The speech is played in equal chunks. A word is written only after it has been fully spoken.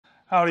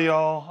Howdy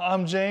y'all,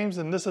 I'm James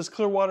and this is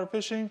Clearwater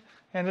Fishing,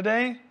 and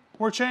today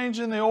we're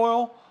changing the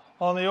oil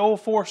on the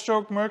old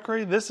 4-stroke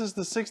Mercury. This is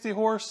the 60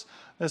 horse.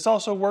 This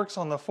also works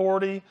on the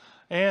 40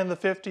 and the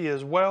 50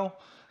 as well.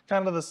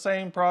 Kind of the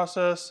same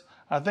process.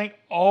 I think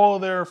all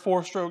of their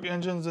 4-stroke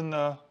engines in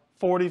the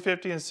 40,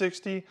 50, and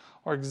 60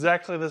 are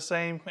exactly the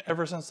same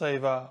ever since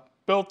they've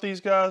built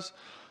these guys.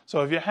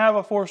 So if you have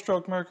a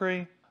 4-stroke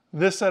Mercury,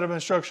 this set of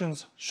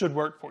instructions should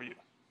work for you.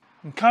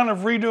 I'm kind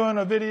of redoing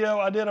a video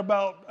I did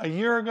about a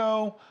year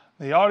ago.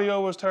 The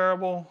audio was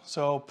terrible,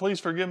 so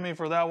please forgive me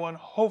for that one.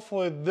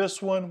 Hopefully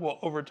this one will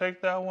overtake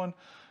that one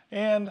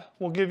and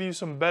will give you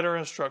some better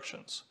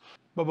instructions.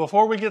 But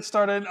before we get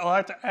started, I'd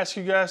like to ask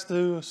you guys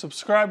to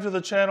subscribe to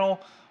the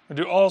channel. We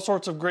do all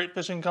sorts of great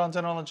fishing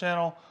content on the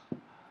channel,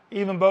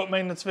 even boat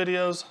maintenance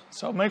videos.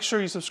 So make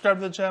sure you subscribe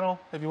to the channel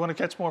if you want to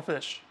catch more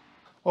fish.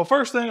 Well,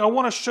 first thing, I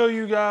want to show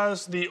you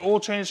guys the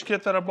oil change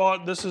kit that I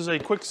bought. This is a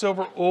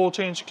Quicksilver oil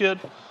change kit.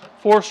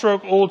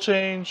 4-stroke oil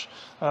change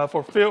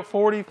for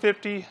 40,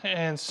 50,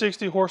 and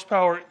 60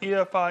 horsepower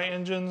EFI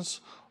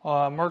engines,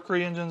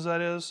 Mercury engines that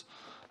is.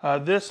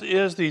 This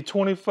is the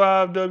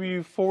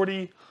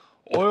 25W40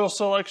 oil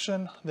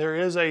selection. There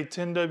is a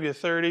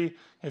 10W30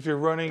 if you're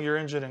running your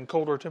engine in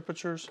colder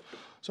temperatures.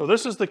 So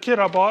this is the kit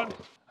I bought.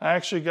 I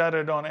actually got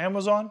it on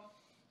Amazon.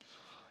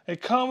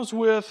 It comes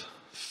with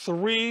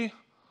 3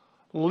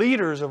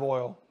 liters of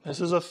oil.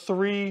 This is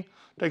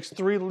takes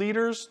 3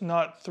 liters,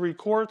 not 3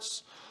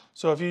 quarts.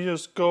 So if you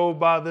just go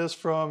buy this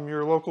from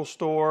your local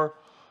store,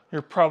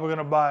 you're probably going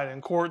to buy it in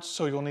quarts,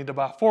 so you'll need to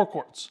buy 4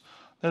 quarts.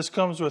 This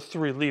comes with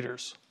 3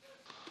 liters.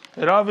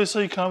 It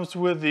obviously comes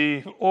with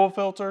the oil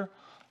filter.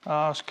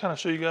 I'll kind of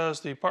show you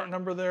guys the part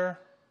number there.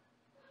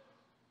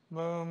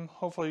 Boom.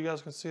 Hopefully you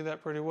guys can see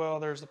that pretty well.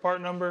 There's the part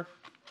number.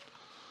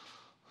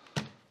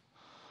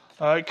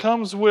 It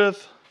comes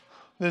with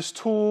this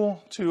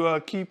tool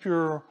to keep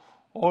your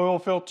oil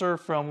filter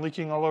from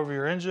leaking all over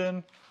your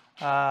engine.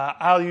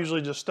 I'll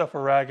usually just stuff a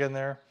rag in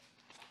there.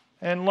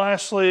 And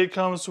lastly, it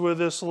comes with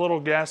this little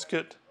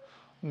gasket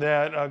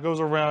that goes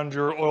around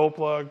your oil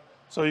plug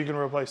so you can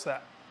replace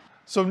that.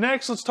 So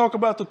next, let's talk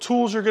about the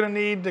tools you're going to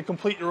need to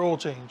complete your oil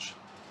change.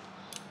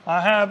 I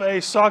have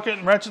a socket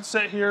and ratchet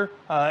set here.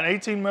 An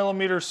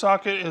 18mm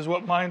socket is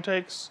what mine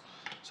takes.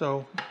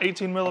 So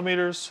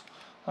 18mm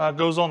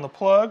goes on the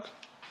plug.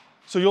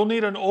 So you'll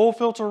need an oil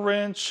filter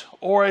wrench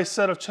or a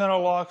set of channel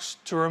locks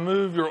to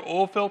remove your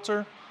oil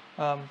filter.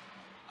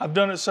 I've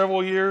done it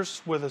several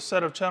years with a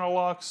set of channel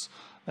locks.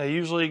 They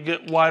usually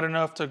get wide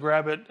enough to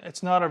grab it.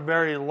 It's not a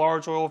very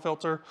large oil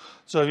filter,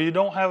 so if you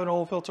don't have an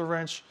oil filter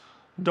wrench,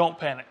 don't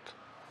panic.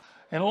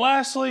 And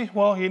lastly,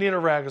 well, you need a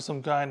rag of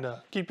some kind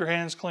to keep your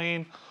hands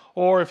clean,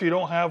 or if you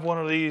don't have one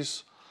of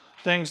these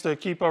things to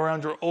keep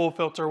around your oil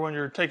filter when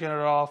you're taking it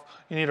off,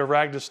 you need a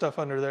rag to stuff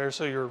under there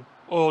so your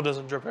oil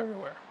doesn't drip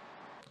everywhere.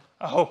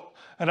 Oh,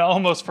 and I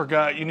almost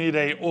forgot, you need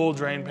a oil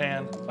drain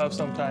pan of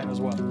some kind as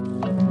well.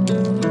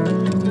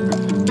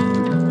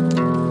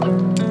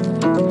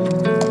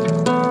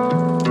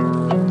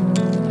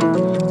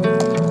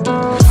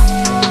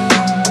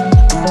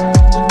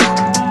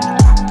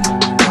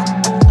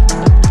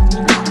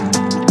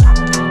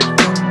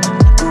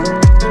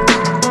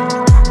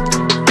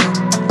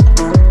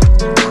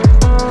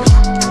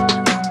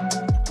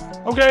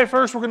 Okay,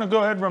 first we're going to go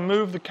ahead and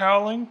remove the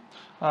cowling.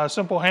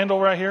 Simple handle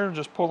right here,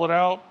 just pull it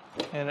out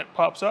and it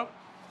pops up.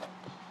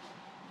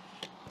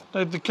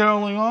 Take the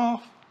cowling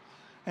off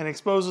and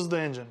exposes the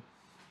engine.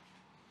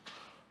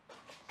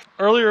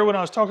 Earlier when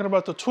I was talking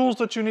about the tools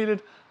that you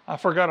needed, I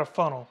forgot a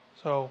funnel.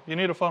 So you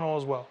need a funnel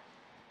as well.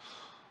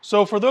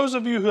 So for those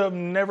of you who have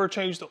never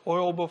changed the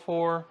oil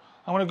before,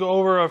 I'm going to go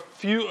over a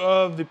few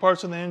of the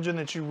parts of the engine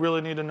that you really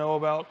need to know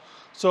about.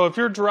 So if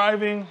you're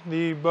driving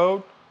the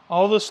boat,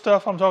 all this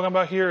stuff I'm talking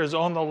about here is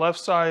on the left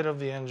side of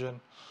the engine.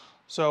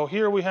 So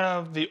here we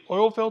have the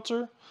oil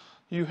filter,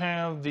 you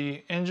have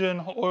the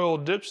engine oil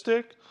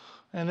dipstick,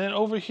 and then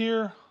over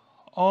here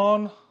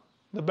on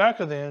the back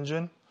of the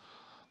engine,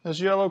 this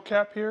yellow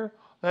cap here,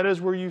 that is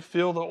where you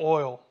fill the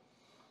oil.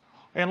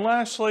 And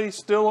lastly,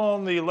 still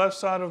on the left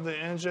side of the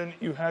engine,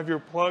 you have your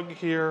plug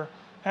here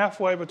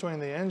halfway between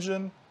the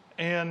engine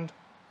and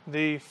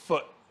the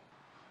foot.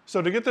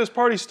 So to get this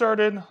party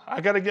started,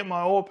 I got to get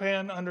my oil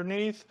pan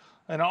underneath.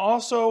 And I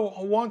also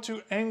want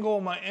to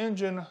angle my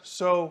engine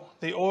so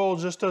the oil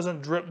just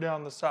doesn't drip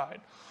down the side.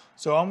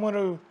 So I'm going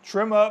to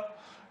trim up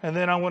and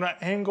then I'm going to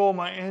angle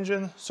my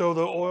engine so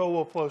the oil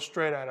will flow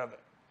straight out of it.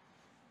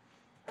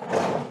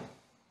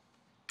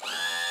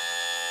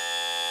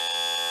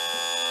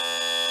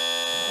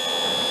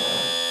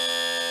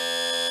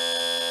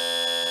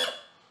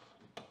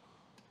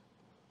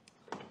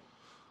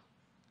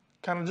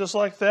 Kind of just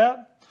like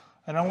that.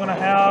 And I'm going to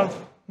have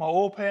my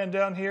oil pan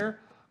down here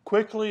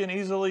quickly and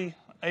easily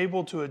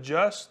able to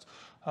adjust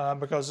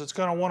because it's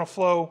going to want to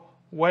flow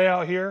way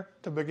out here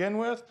to begin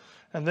with,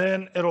 and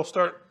then it'll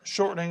start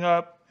shortening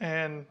up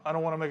and I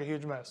don't want to make a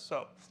huge mess.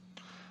 So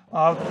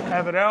I'll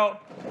have it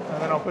out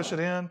and then I'll push it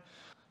in.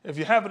 If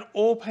you have an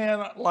oil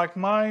pan like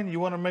mine, you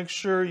want to make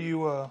sure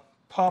you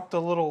pop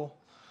the little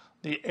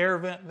the air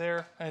vent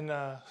there, and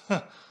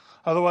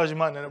otherwise you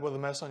might end up with a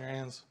mess on your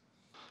hands.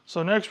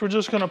 So next we're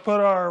just going to put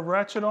our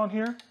ratchet on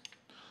here, and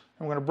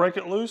we're going to break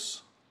it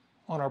loose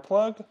on our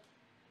plug.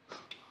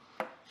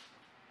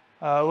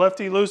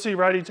 Lefty loosey,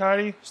 righty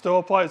tighty still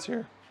applies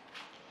here.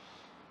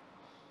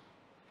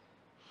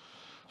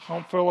 I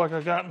don't feel like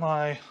I got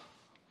my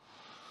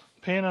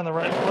pin in the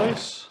right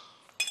place.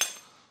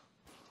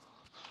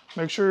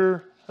 Make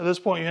sure at this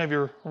point you have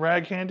your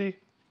rag handy.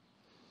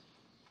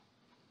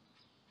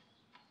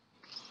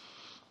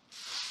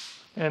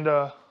 And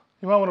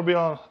you might want to be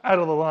out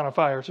of the line of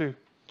fire too.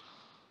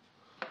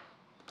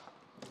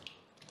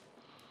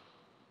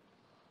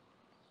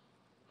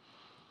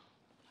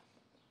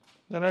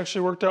 That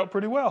actually worked out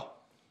pretty well.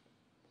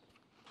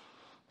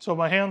 So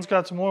my hand's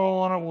got some oil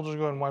on it. We'll just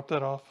go ahead and wipe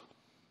that off.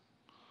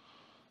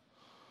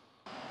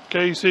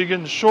 Okay, you see it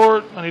getting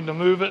short. I need to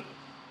move it.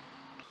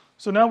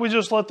 So now we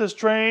just let this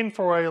drain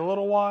for a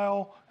little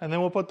while, and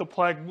then we'll put the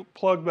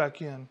plug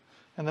back in.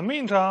 In the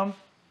meantime,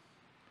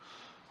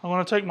 I'm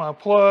going to take my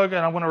plug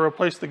and I'm going to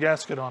replace the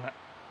gasket on it.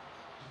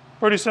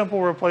 Pretty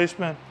simple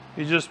replacement.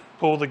 You just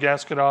pull the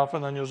gasket off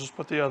and then you'll just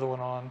put the other one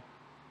on.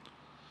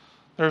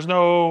 There's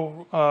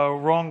no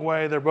wrong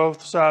way. They're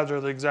both sides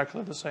are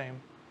exactly the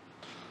same.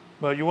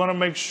 But you want to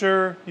make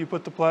sure you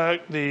put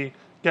the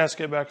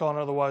gasket back on,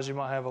 otherwise you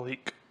might have a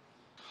leak.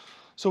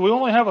 So we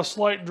only have a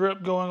slight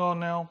drip going on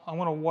now. I'm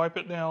going to wipe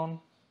it down,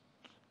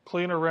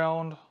 clean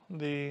around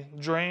the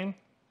drain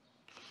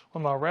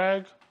with my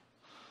rag.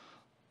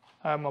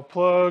 I have my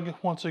plug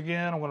once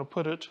again. I'm going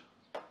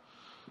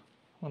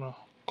to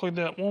clean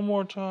that one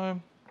more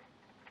time.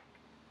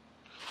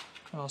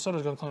 Oh, I said I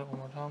was going to clean it one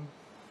more time.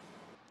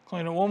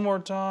 Clean it one more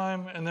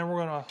time, and then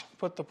we're going to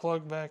put the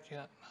plug back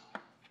in.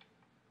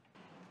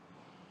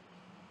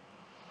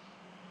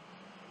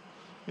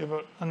 Give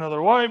it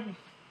another wipe.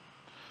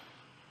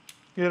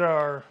 Get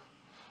our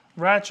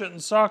ratchet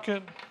and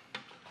socket.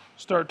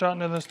 Start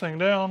tightening this thing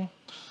down.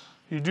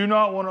 You do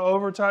not want to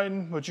over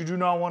tighten, but you do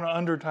not want to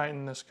under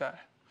tighten this guy.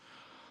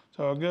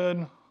 So a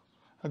good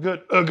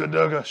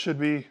ugga-dugga should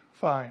be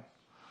fine.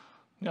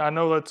 I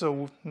know that's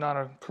not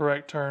a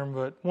correct term,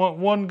 but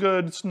one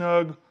good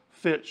snug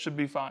fit should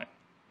be fine.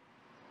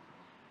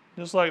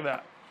 Just like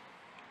that.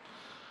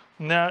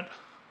 And that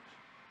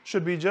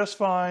should be just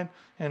fine,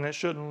 and it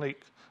shouldn't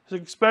leak,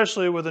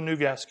 especially with a new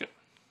gasket.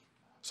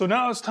 So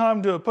now it's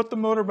time to put the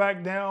motor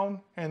back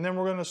down, and then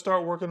we're going to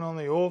start working on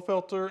the oil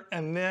filter,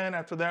 and then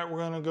after that we're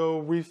going to go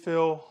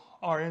refill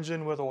our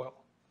engine with oil.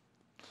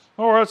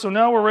 Alright, so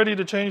now we're ready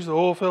to change the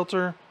oil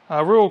filter.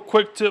 A real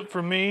quick tip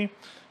for me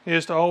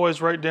is to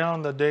always write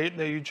down the date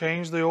that you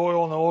change the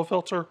oil in the oil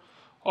filter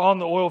on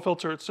the oil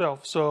filter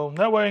itself. So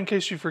that way, in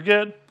case you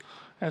forget,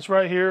 it's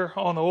right here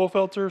on the oil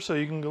filter, so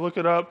you can look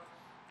it up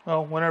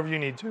whenever you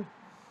need to.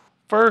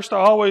 First, I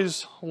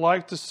always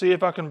like to see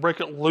if I can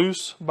break it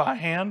loose by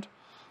hand.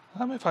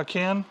 If I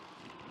can.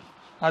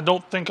 I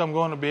don't think I'm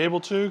going to be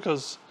able to,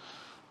 because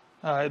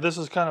this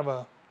is kind of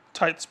a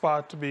tight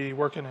spot to be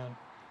working in.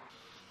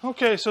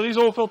 Okay, so these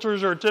oil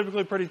filters are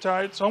typically pretty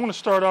tight, so I'm going to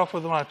start off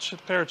with my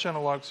pair of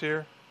channel locks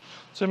here.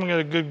 See if I can get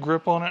a good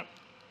grip on it.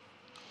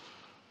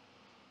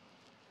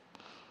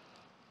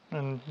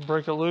 And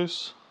break it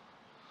loose.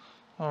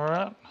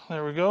 Alright,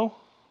 there we go.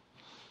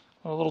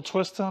 A little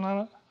twist on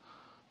it.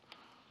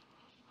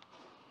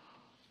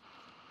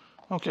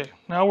 Okay,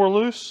 now we're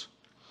loose.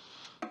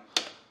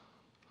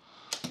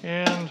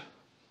 And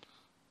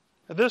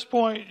at this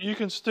point, you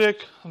can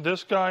stick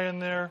this guy in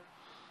there.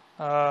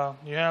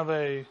 You have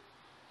a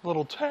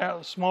little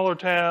tab, smaller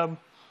tab,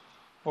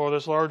 or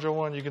this larger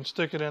one. You can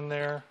stick it in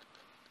there.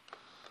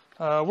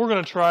 We're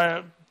going to try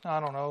it. I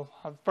don't know.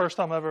 First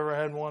time I've ever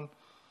had one.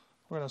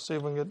 We're going to see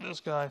if we can get this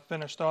guy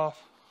finished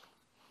off.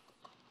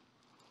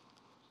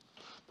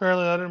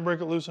 Apparently I didn't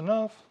break it loose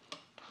enough.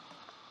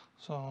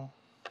 So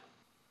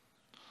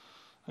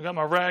I got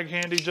my rag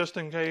handy just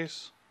in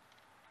case.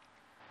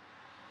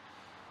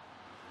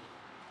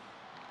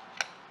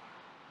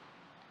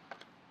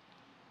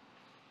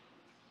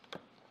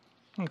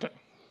 Okay,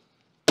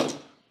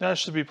 that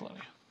should be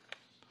plenty.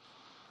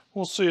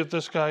 We'll see if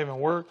this guy even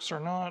works or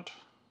not.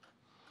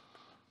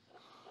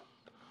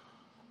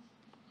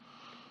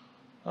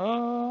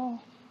 Well,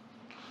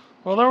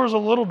 there was a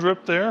little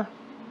drip there,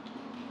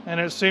 and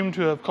it seemed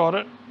to have caught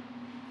it.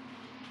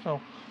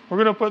 So we're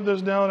going to put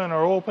this down in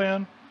our oil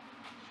pan,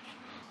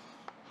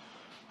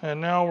 and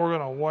now we're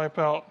going to wipe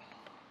out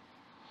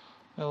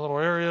that little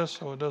area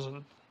so it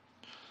doesn't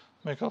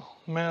make a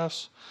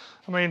mess.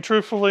 I mean,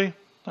 truthfully,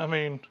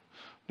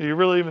 do you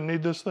really even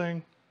need this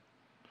thing?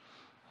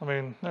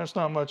 There's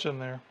not much in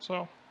there.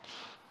 So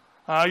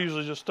I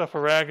usually just stuff a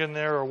rag in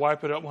there or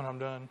wipe it up when I'm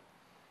done.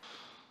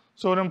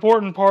 So an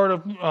important part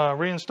of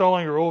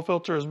reinstalling your oil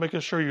filter is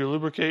making sure you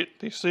lubricate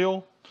the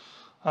seal.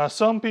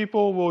 Some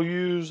people will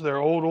use their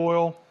old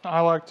oil. I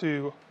like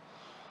to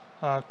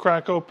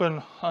crack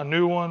open a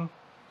new one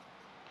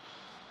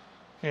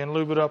and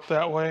lube it up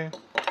that way.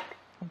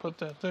 I'll put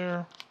that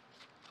there.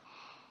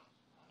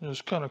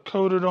 Just kind of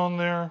coat it on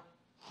there.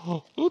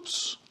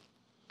 Oops.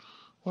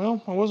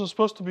 Well, I wasn't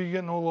supposed to be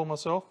getting oil on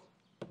myself.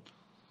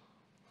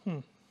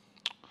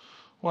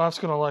 Wife's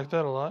gonna like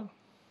that a lot.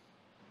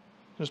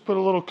 Just put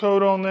a little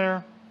coat on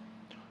there.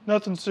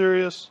 Nothing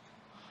serious,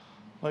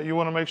 but you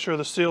want to make sure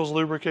the seal's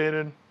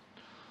lubricated.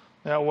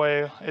 That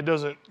way it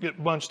doesn't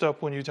get bunched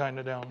up when you tighten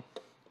it down.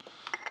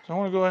 So I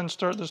want to go ahead and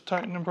start this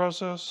tightening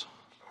process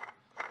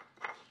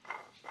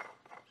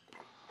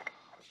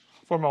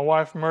before my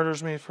wife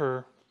murders me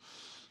for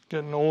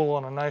getting oil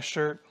on a nice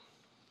shirt.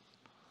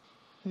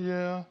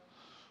 Yeah,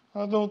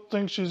 I don't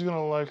think she's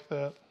gonna like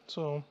that.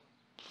 So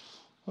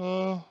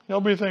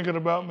y'all be thinking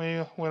about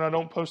me when I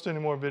don't post any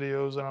more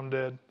videos and I'm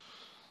dead.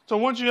 So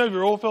once you have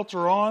your oil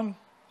filter on,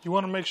 you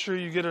want to make sure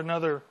you get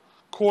another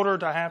 1/4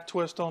 to 1/2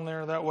 twist on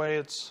there. That way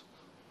it's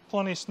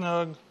plenty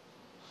snug.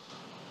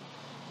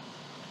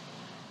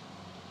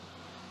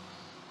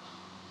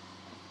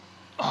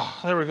 Oh,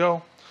 there we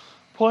go.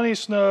 Plenty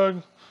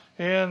snug.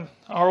 And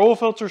our oil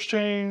filter's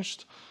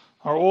changed.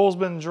 Our oil's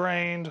been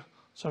drained.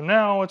 So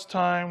now it's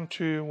time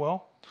to,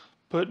 well,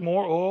 put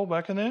more oil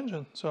back in the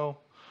engine. So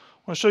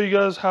I'm going to show you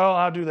guys how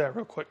I do that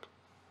real quick.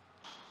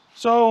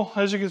 So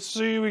as you can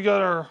see, we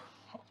got our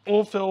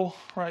oil fill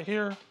right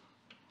here.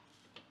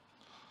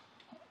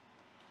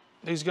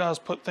 These guys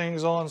put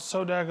things on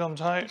so daggum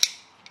tight.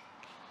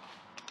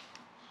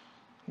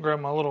 Grab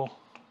my little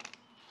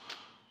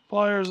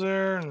pliers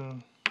there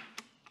and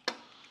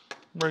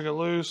break it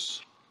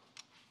loose.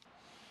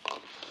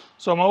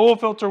 So my oil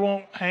filter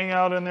won't hang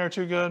out in there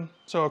too good.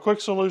 So a quick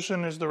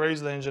solution is to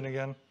raise the engine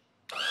again.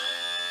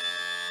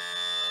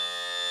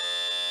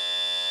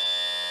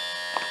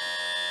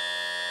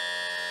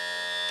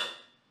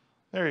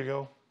 There you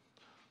go.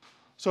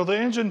 So the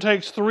engine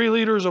takes 3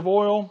 liters of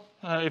oil.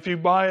 If you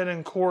buy it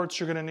in quarts,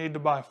 you're going to need to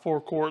buy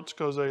 4 quarts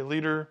because a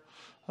liter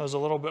is a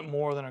little bit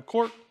more than a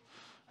quart.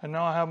 And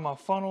now I have my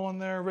funnel in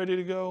there ready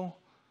to go.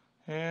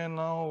 And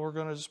now we're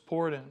going to just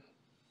pour it in.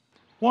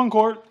 1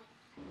 quart.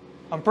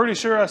 I'm pretty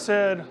sure I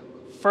said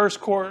first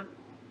quart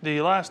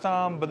the last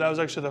time, but that was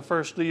actually the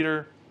 1st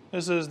liter.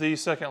 This is the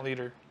 2nd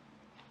liter.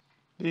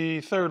 The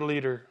 3rd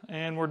liter.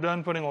 And we're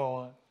done putting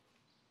oil in.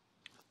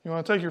 You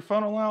want to take your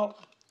funnel out.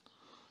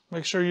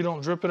 Make sure you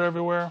don't drip it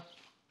everywhere.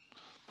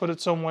 Put it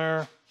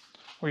somewhere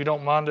where you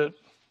don't mind it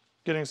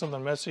getting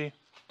something messy.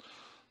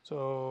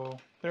 So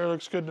there,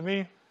 looks good to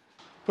me.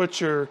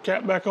 Put your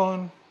cap back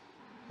on.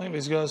 I think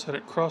these guys had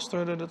it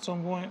cross-threaded at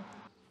some point.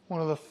 One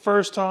of the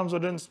first times I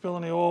didn't spill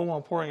any oil while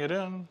pouring it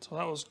in, so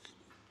that was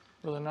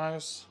really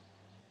nice.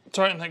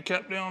 Tighten that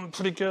cap down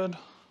pretty good.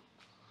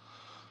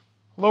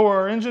 Lower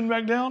our engine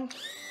back down.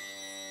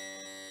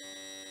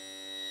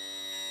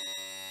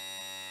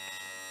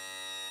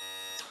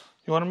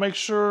 You want to make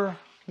sure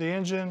the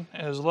engine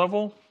is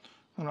level.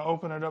 I'm going to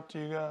open it up to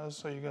you guys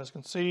so you guys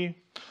can see.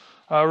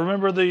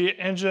 Remember the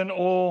engine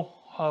oil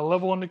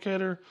level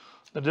indicator,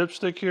 the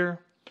dipstick here.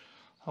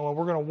 Well,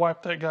 we're going to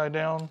wipe that guy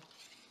down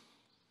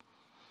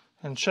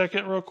and check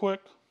it real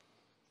quick.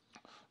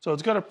 So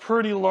it's got a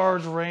pretty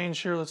large range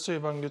here. Let's see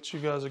if I can get you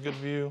guys a good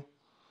view.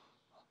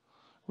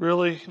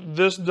 Really,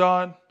 this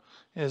dot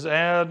is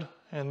add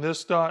and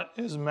this dot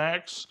is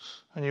max,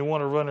 and you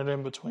want to run it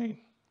in between.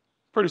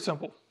 Pretty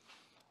simple.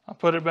 I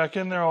put it back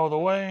in there all the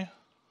way.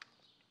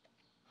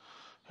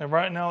 And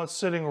right now it's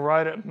sitting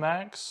right at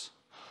max.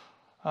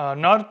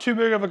 Not too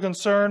big of a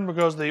concern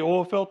because the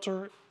oil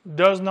filter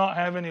does not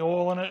have any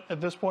oil in it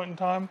at this point in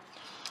time.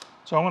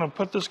 So I'm going to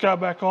put this guy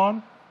back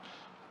on,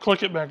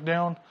 click it back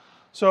down.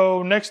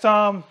 So next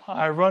time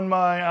I run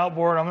my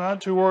outboard, I'm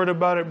not too worried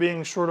about it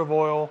being short of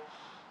oil.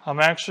 I'm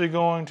actually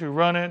going to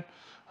run it,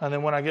 and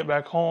then when I get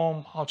back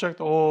home, I'll check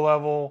the oil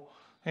level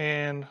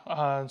and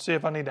see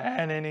if I need to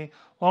add any.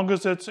 As long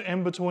as it's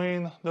in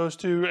between those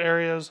 2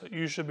 areas,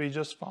 you should be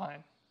just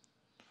fine.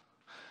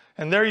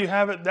 And there you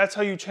have it. That's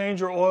how you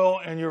change your oil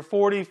in your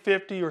 40,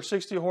 50, or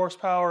 60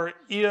 horsepower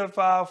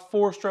EFI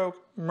 4-stroke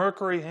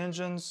Mercury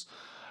engines.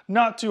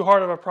 Not too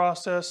hard of a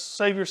process.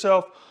 Save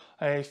yourself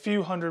a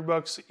few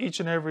 $100 each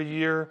and every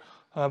year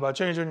by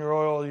changing your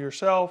oil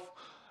yourself.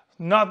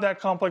 Not that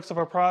complex of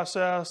a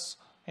process.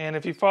 And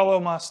if you follow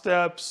my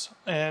steps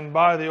and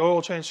buy the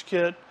oil change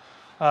kit,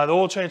 the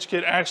oil change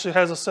kit actually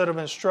has a set of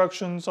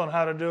instructions on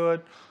how to do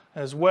it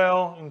as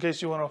well, in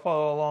case you want to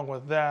follow along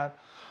with that.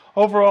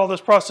 Overall,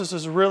 this process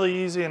is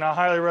really easy, and I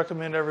highly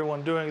recommend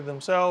everyone doing it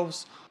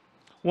themselves.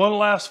 One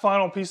last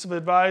final piece of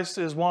advice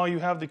is while you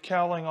have the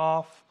cowling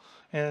off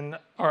and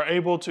are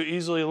able to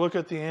easily look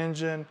at the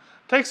engine,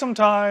 take some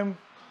time,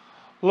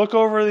 look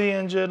over the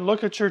engine,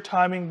 look at your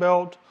timing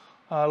belt,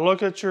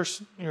 look at your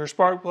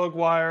spark plug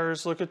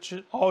wires, look at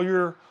all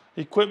your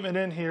equipment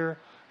in here,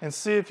 and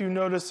see if you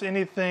notice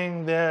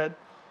anything that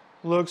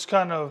looks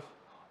kind of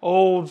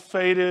old,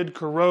 faded,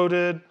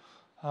 corroded,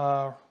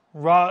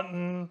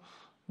 rotten,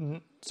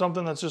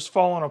 something that's just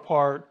falling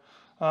apart.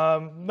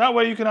 That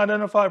way you can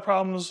identify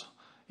problems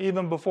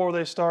even before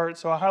they start,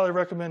 so I highly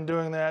recommend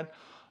doing that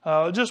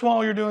just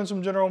while you're doing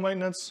some general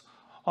maintenance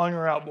on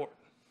your outboard.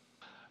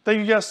 Thank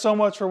you guys so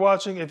much for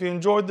watching. If you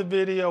enjoyed the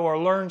video or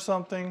learned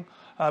something,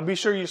 be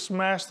sure you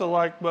smash the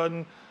like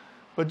button.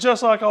 But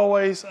just like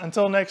always,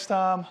 until next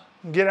time,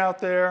 get out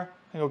there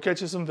and go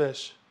catch you some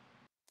fish.